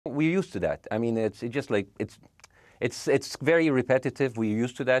we're used to that. I mean, it's just like, it's very repetitive. We're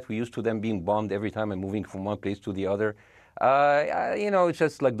used to that. We're used to them being bombed every time and moving from one place to the other. You know, it's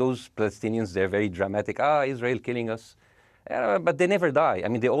just like those Palestinians, they're very dramatic. Israel killing us. But they never die. I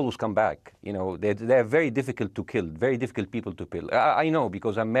mean, they always come back. You know, they're very difficult to kill, very difficult people to kill. I know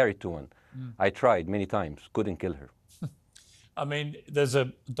because I'm married to one. I tried many times, couldn't kill her. I mean, there's a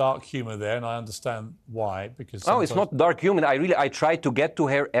dark humor there, and I understand why, because... No, it's not dark humor. I try to get to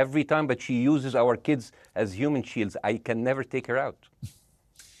her every time, but she uses our kids as human shields. I can never take her out.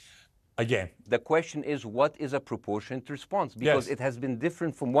 Again. The question is, what is a proportionate response? Because it has been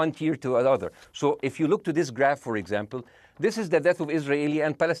different from one tier to another. So if you look to this graph, for example, this is the death of Israeli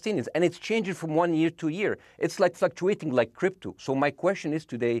and Palestinians, and it's changing from one year to year. It's like fluctuating like crypto. So my question is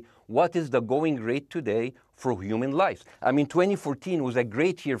today, what is the going rate today for human lives? I mean, 2014 was a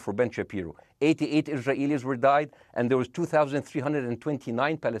great year for Ben Shapiro. 88 Israelis were died, and there was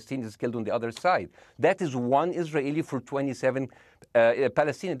 2,329 Palestinians killed on the other side. That is one Israeli for 27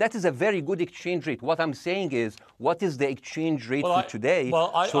 Palestinians. That is a very good exchange rate. What I'm saying is, what is the exchange rate for today?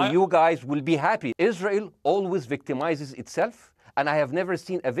 You guys will be happy. Israel always victimizes itself, and I have never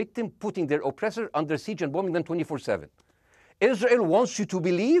seen a victim putting their oppressor under siege and bombing them 24/7. Israel wants you to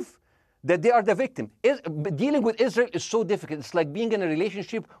believe that they are the victim. Dealing with Israel is so difficult. It's like being in a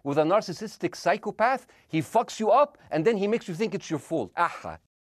relationship with a narcissistic psychopath. He fucks you up, and then he makes you think it's your fault.